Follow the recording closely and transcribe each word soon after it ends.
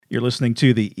You're listening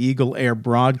to the Eagle Air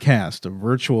broadcast of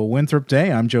Virtual Winthrop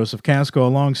Day. I'm Joseph Casco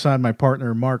alongside my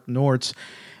partner Mark Nortz,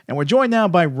 and we're joined now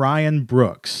by Ryan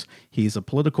Brooks. He's a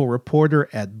political reporter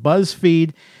at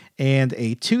BuzzFeed and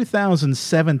a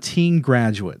 2017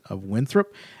 graduate of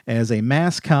Winthrop as a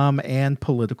mass comm and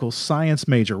political science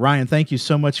major. Ryan, thank you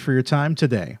so much for your time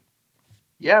today.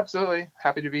 Yeah, absolutely.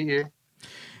 Happy to be here.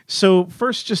 So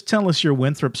first, just tell us your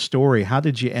Winthrop story. How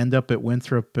did you end up at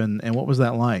Winthrop, and what was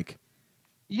that like?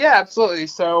 Yeah, absolutely.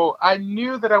 So I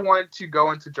knew that I wanted to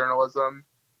go into journalism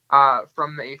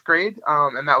from the 8th grade,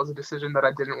 and that was a decision that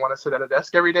I didn't want to sit at a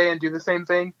desk every day and do the same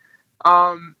thing.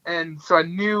 And so I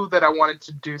knew that I wanted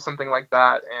to do something like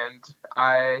that, and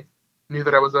I knew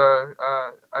that I was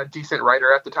a decent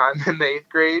writer at the time in the 8th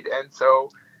grade, and so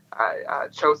I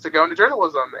chose to go into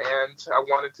journalism, and I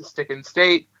wanted to stick in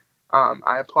state.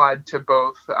 I applied to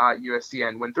both USC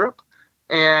and Winthrop.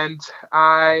 And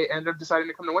I ended up deciding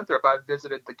to come to Winthrop. I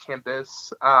visited the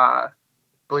campus, I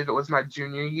believe it was my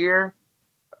junior year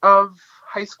of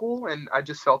high school, and I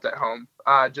just felt at home,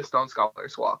 just on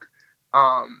Scholars Walk.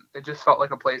 It just felt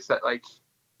like a place that like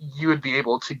you would be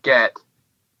able to get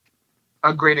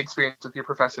a great experience with your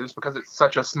professors because it's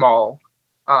such a small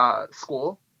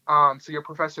school. So your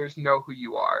professors know who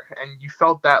you are, and you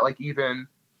felt that like even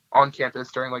on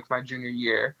campus during like my junior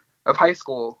year of high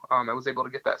school. I was able to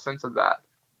get that sense of that.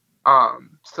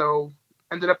 So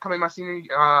ended up applying my senior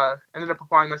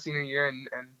year and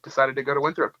decided to go to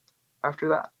Winthrop after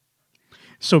that.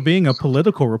 So being a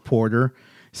political reporter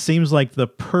seems like the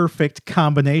perfect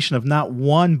combination of not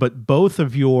one, but both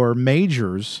of your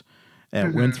majors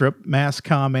at Winthrop, mass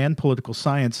comm and political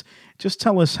science. Just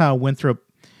tell us how Winthrop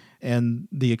and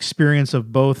the experience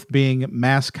of both being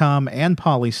mass comm and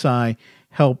poli-sci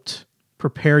helped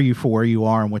prepare you for where you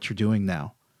are and what you're doing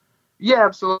now. Yeah,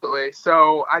 absolutely.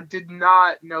 So I did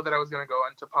not know that I was going to go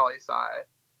into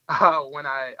poli-sci when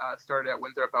I started at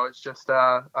Winthrop. I was just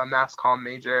a mass comm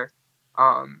major.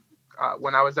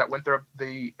 When I was at Winthrop,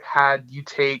 they had you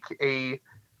take a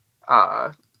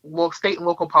state and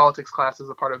local politics class as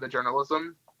a part of the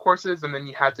journalism courses, and then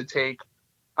you had to take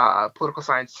political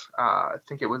science. I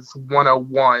think it was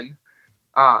 101.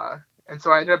 And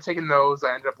so I ended up taking those.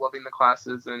 I ended up loving the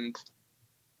classes, and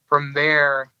from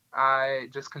there, I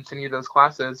just continued those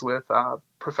classes with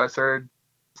Professor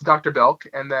Dr. Belk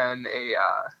and then a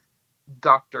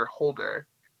Dr. Holder,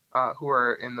 who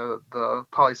are in the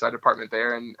poli-sci department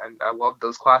there. And I loved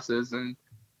those classes and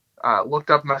looked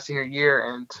up my senior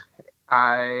year, and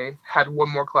I had one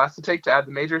more class to take to add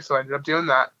the major, so I ended up doing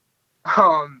that.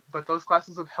 But those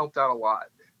classes have helped out a lot.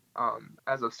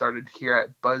 As I've started here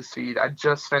at BuzzFeed, I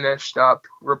just finished up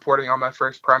reporting on my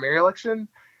first primary election,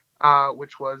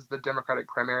 which was the Democratic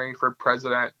primary for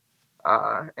president.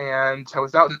 And I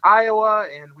was out in Iowa,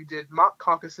 and we did mock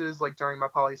caucuses like during my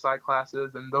poli-sci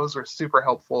classes, and those were super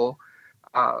helpful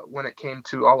when it came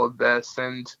to all of this.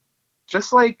 And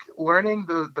just like learning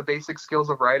the basic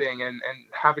skills of writing and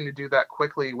having to do that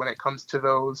quickly when it comes to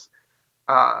those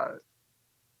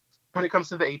when it comes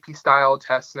to the AP style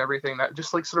tests and everything, that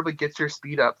just like sort of like gets your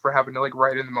speed up for having to like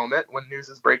write in the moment when news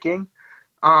is breaking.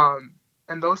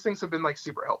 And those things have been like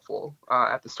super helpful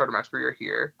at the start of my career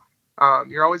here.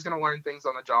 You're always going to learn things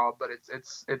on the job, but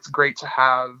it's great to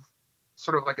have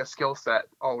sort of like a skill set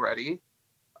already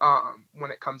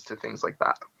when it comes to things like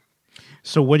that.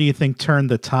 So what do you think turned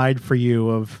the tide for you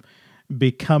of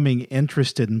becoming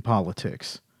interested in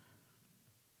politics?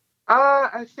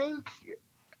 I think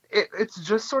it's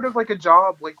just sort of like a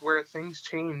job like where things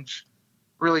change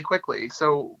really quickly.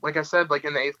 So like I said, like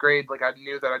in the 8th grade, like I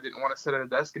knew that I didn't want to sit at a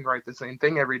desk and write the same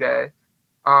thing every day.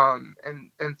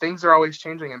 And things are always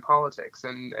changing in politics.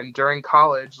 And during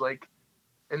college, like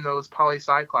in those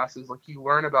poli-sci classes, like you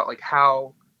learn about like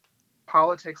how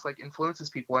politics like influences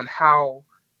people and how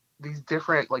these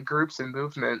different like groups and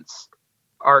movements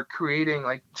are creating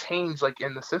like change like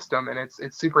in the system. And it's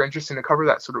super interesting to cover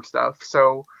that sort of stuff.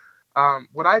 So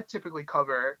what I typically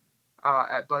cover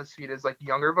at BuzzFeed is like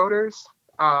younger voters.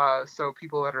 So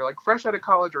people that are like fresh out of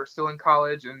college or still in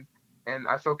college, and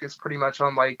I focus pretty much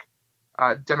on like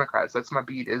Democrats. That's my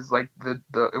beat, is like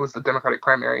it was the Democratic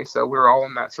primary, so we were all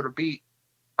in that sort of beat.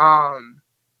 And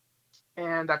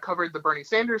I covered the Bernie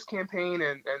Sanders campaign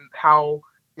and how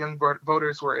young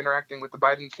voters were interacting with the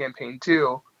Biden campaign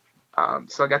too.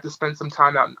 So I got to spend some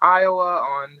time out in Iowa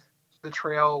on the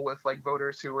trail with like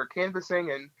voters who were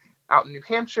canvassing, and out in New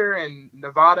Hampshire and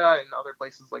Nevada and other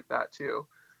places like that too.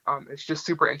 It's just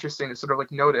super interesting to sort of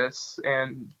like notice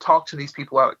and talk to these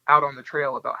people out on the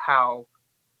trail about how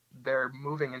they're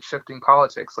moving and shifting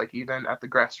politics, like even at the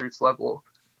grassroots level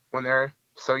when they're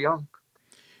so young.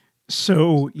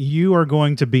 So you are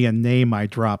going to be a name I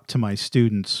drop to my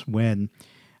students when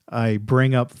I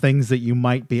bring up things that you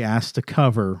might be asked to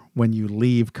cover when you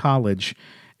leave college.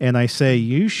 And I say,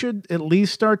 you should at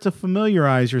least start to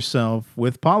familiarize yourself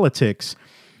with politics.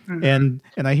 Mm-hmm.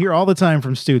 And I hear all the time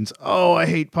from students, oh, I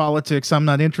hate politics. I'm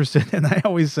not interested. And I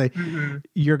always say, Mm-hmm.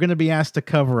 you're going to be asked to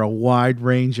cover a wide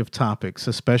range of topics,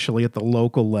 especially at the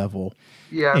local level.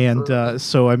 Yeah, And absolutely.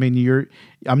 so, I mean,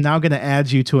 I'm now going to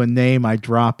add you to a name I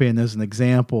drop in as an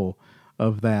example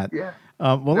of that. Yeah,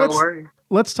 Well, no worry.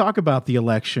 let's talk about the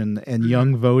election and Mm-hmm.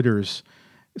 young voters,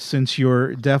 since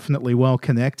you're definitely well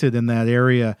connected in that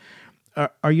area.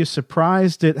 Are you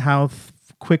surprised at how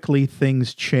quickly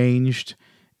things changed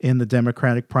in the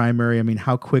Democratic primary? I mean,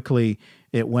 how quickly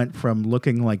it went from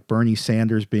looking like Bernie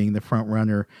Sanders being the front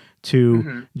runner to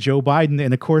Mm-hmm. Joe Biden,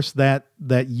 and of course that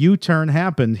U-turn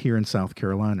happened here in South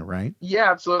Carolina, right? Yeah,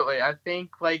 absolutely. I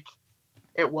think like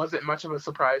it wasn't much of a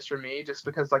surprise for me just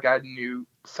because like I knew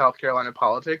South Carolina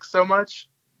politics so much.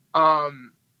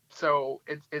 Um, so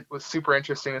it was super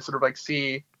interesting to sort of like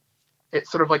see it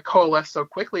sort of like coalesce so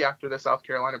quickly after the South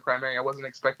Carolina primary. I wasn't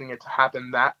expecting it to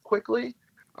happen that quickly.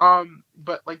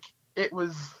 But like it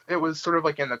was sort of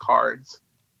like in the cards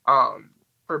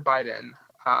for Biden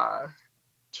uh,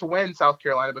 to win South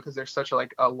Carolina because there's such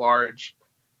a large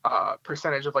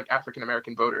percentage of like African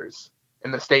American voters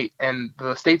in the state, and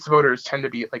the state's voters tend to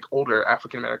be like older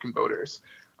African American voters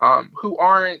who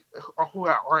aren't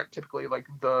typically like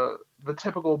the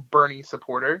typical Bernie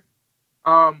supporter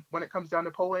when it comes down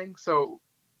to polling. So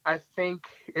I think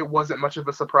it wasn't much of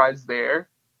a surprise there.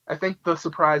 I think the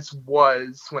surprise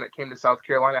was when it came to South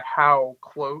Carolina how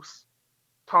close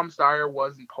Tom Steyer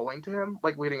was in polling to him,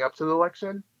 like leading up to the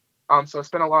election. So I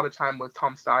spent a lot of time with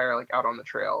Tom Steyer, like out on the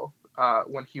trail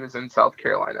when he was in South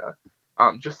Carolina,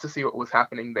 just to see what was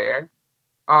happening there.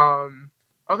 Um,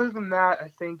 Other than that,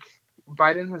 I think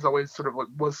Biden has always sort of like,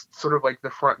 was sort of like the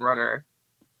front runner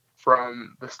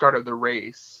from the start of the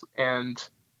race, and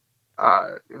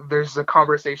uh, there's a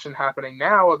conversation happening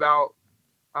now about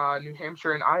New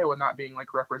Hampshire and Iowa not being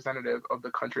like representative of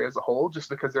the country as a whole, just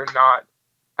because they're not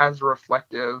as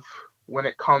reflective when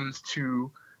it comes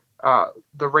to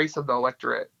the race of the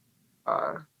electorate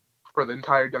uh, for the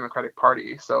entire Democratic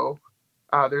Party. So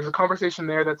there's a conversation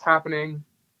there that's happening,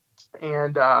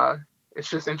 and it's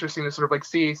just interesting to sort of like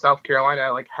see South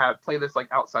Carolina like have play this like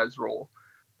outsized role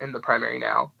in the primary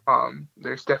now.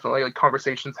 There's definitely like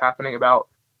conversations happening about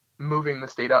moving the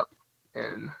state up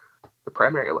in the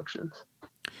primary elections.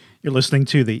 You're listening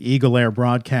to the Eagle Air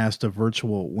broadcast of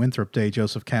Virtual Winthrop Day.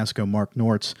 Joseph Casco, Mark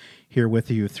Nortz here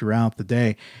with you throughout the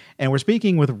day. And we're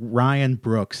speaking with Ryan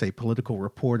Brooks, a political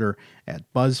reporter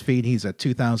at BuzzFeed. He's a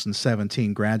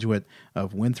 2017 graduate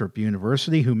of Winthrop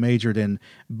University who majored in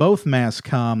both mass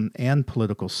comm and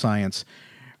political science.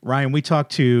 Ryan, we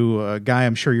talked to a guy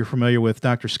I'm sure you're familiar with,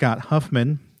 Dr. Scott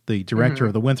Huffman, the director Mm-hmm.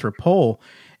 of the Winthrop Poll.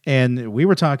 And we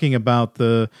were talking about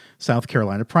the South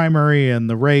Carolina primary and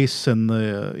the race and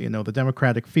the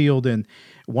Democratic field. And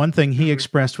one thing he Mm-hmm.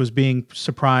 expressed was being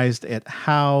surprised at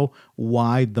how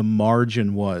wide the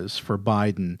margin was for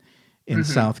Biden in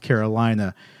Mm-hmm. South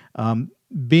Carolina. Um,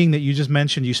 Being that you just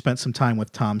mentioned you spent some time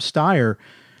with Tom Steyer,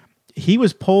 he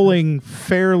was polling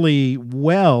fairly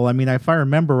well. I mean, if I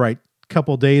remember right, a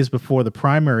couple days before the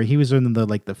primary, he was in the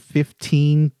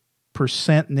 15%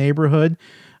 neighborhood.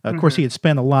 Of course, he Mm-hmm. had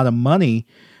spent a lot of money.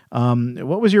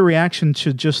 What was your reaction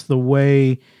to just the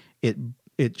way it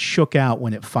it shook out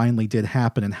when it finally did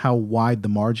happen, and how wide the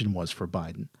margin was for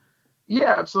Biden?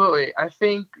 Yeah, absolutely. I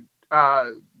think uh,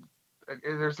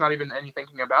 there's not even any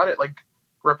thinking about it. Like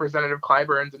Representative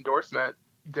Clyburn's endorsement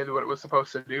did what it was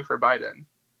supposed to do for Biden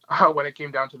when it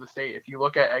came down to the state. If you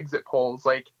look at exit polls,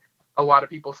 like a lot of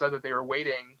people said that they were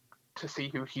waiting to see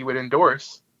who he would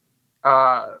endorse.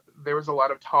 There was a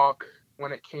lot of talk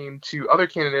when it came to other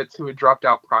candidates who had dropped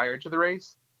out prior to the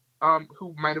race,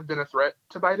 who might have been a threat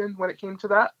to Biden when it came to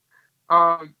that.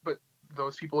 But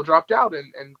those people dropped out,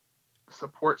 and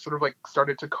support sort of like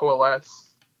started to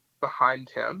coalesce behind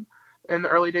him in the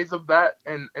early days of that,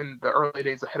 and in the early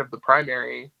days ahead of the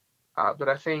primary. But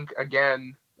I think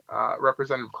again,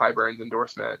 Representative Clyburn's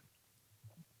endorsement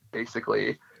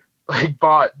basically like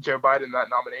bought Joe Biden that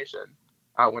nomination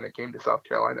when it came to South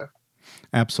Carolina.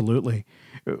 Absolutely.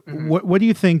 Mm-hmm. What do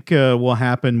you think will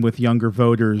happen with younger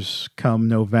voters come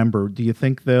November? Do you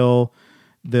think they'll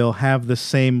have the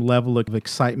same level of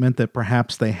excitement that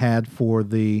perhaps they had for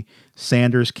the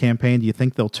Sanders campaign? Do you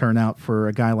think they'll turn out for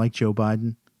a guy like Joe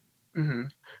Biden? Mm-hmm.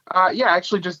 Yeah, I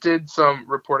actually just did some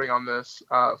reporting on this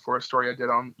for a story I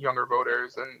did on younger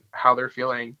voters and how they're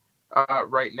feeling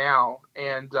right now.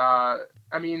 And I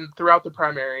mean, throughout the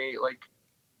primary, like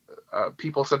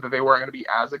people said that they weren't going to be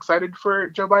as excited for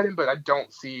Joe Biden, but I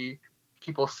don't see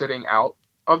people sitting out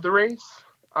of the race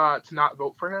to not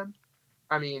vote for him.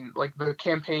 I mean, like, the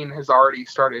campaign has already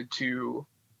started to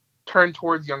turn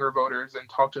towards younger voters and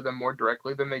talk to them more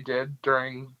directly than they did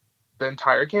during the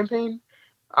entire campaign.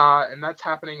 And that's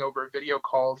happening over video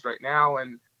calls right now,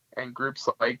 and groups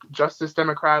like Justice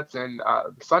Democrats and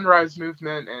the Sunrise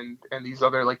Movement and these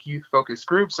other like youth-focused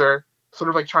groups are sort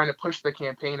of like trying to push the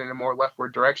campaign in a more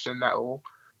leftward direction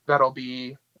that'll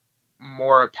be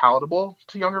more palatable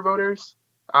to younger voters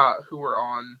who were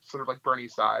on sort of like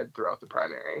Bernie's side throughout the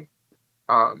primary.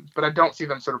 But I don't see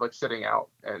them sort of like sitting out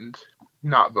and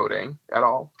not voting at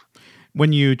all.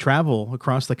 When you travel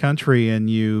across the country and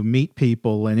you meet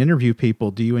people and interview people,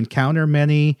 do you encounter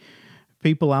many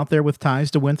people out there with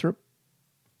ties to Winthrop?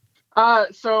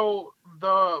 So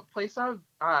the place I've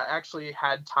actually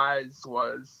had ties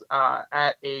was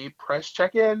at a press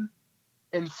check-in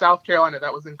in South Carolina.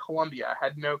 That was in Columbia. I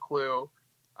had no clue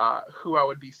who I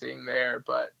would be seeing there,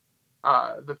 but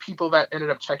the people that ended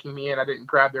up checking me in, I didn't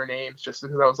grab their names just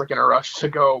because I was like in a rush to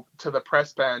go to the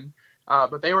press ben.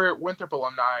 But they were Winthrop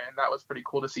alumni, and that was pretty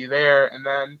cool to see there. And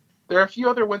then there are a few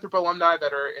other Winthrop alumni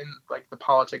that are in like the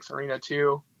politics arena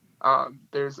too.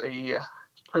 There's a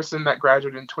person that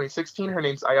graduated in 2016. Her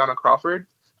name's Ayanna Crawford.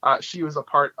 She was a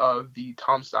part of the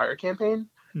Tom Steyer campaign.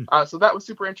 So that was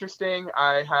super interesting.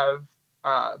 I have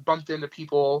bumped into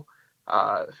people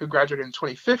who graduated in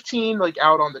 2015, like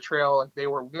out on the trail, like they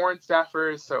were Warren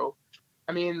staffers. So,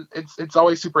 I mean, it's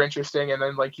always super interesting. And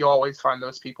then like you always find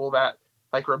those people that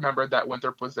like remembered that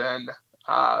Winthrop was in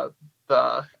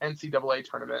the NCAA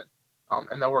tournament.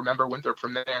 And they'll remember Winthrop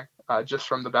from there, just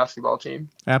from the basketball team.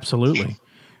 Absolutely.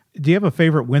 Do you have a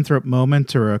favorite Winthrop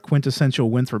moment or a quintessential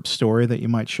Winthrop story that you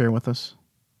might share with us?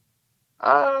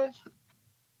 I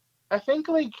think,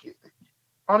 like,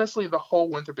 honestly, the whole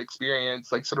Winthrop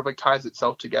experience, like, sort of, like, ties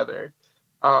itself together.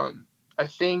 I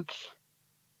think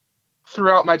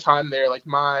throughout my time there, like,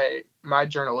 my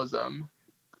journalism,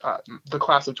 the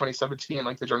class of 2017,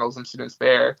 like, the journalism students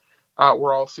there,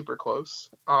 we're all super close,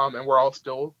 and we're all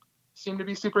still seem to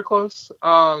be super close.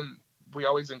 We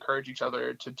always encourage each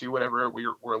other to do whatever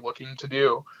we're looking to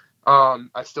do.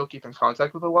 I still keep in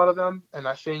contact with a lot of them, and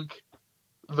I think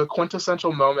the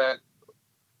quintessential moment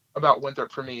about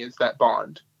Winthrop for me is that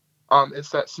bond. It's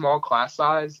that small class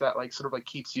size that like sort of like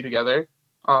keeps you together,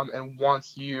 and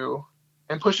wants you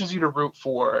and pushes you to root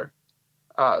for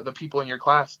the people in your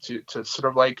class to sort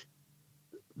of like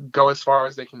go as far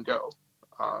as they can go.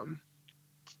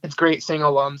 It's great seeing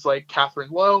alums like Catherine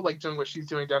Lowe, like doing what she's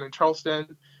doing down in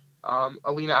Charleston.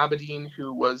 Alina Abedin,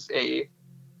 who was I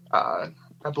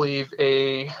believe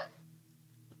a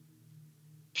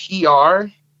PR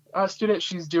student.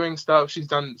 She's doing stuff. She's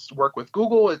done work with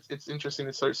Google. It's interesting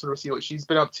to sort of see what she's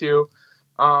been up to.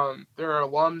 There are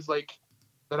alums like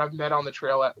that I've met on the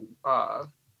trail at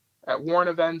Warren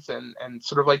events and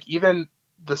sort of like even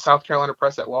the South Carolina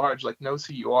press at large like knows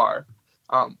who you are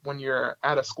when you're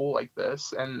at a school like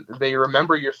this, and they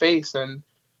remember your face. And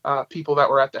people that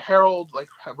were at the Herald like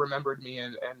have remembered me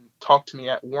and talked to me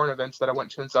at Warren events that I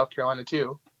went to in South Carolina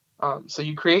too. So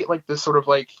you create like this sort of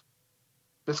like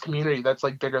this community that's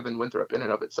like bigger than Winthrop in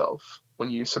and of itself when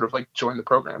you sort of like join the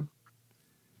program.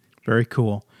 Very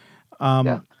cool.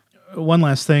 One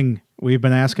last thing. We've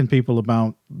been asking people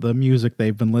about the music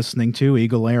they've been listening to.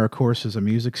 Eagle Air, of course, is a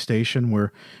music station.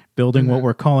 We're building what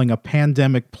we're calling a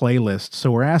pandemic playlist.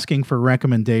 So we're asking for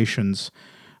recommendations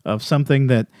of something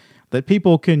that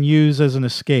people can use as an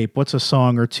escape. What's a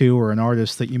song or two or an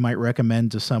artist that you might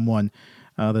recommend to someone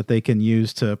that they can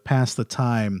use to pass the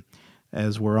time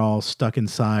as we're all stuck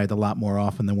inside a lot more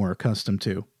often than we're accustomed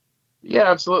to? Yeah,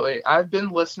 absolutely. I've been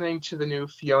listening to the new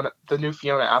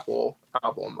Fiona Apple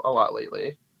album a lot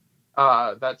lately.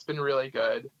 That's been really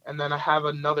good. And then I have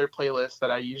another playlist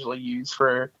that I usually use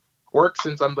for work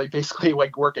since I'm like basically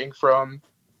like working from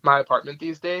my apartment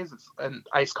these days. It's an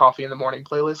iced coffee in the morning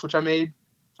playlist, which I made.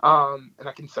 And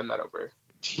I can send that over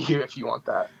to you if you want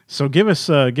that. So give us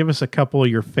a couple of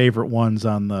your favorite ones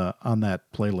on that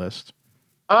playlist.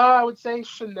 I would say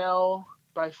Chanel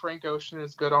by Frank Ocean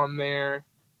is good on there.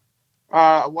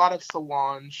 A lot of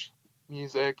Solange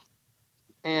music,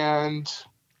 and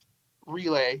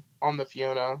Relay on the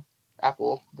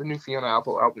the new Fiona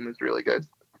Apple album is really good.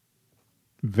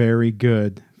 Very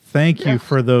good. Thank you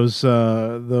for those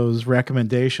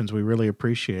recommendations. We really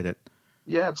appreciate it.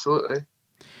 Yeah, absolutely.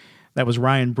 That was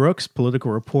Ryan Brooks,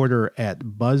 political reporter at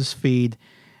BuzzFeed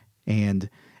and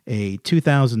a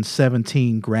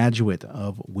 2017 graduate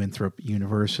of Winthrop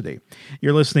University.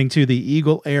 You're listening to the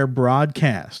Eagle Air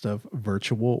broadcast of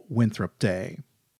Virtual Winthrop Day.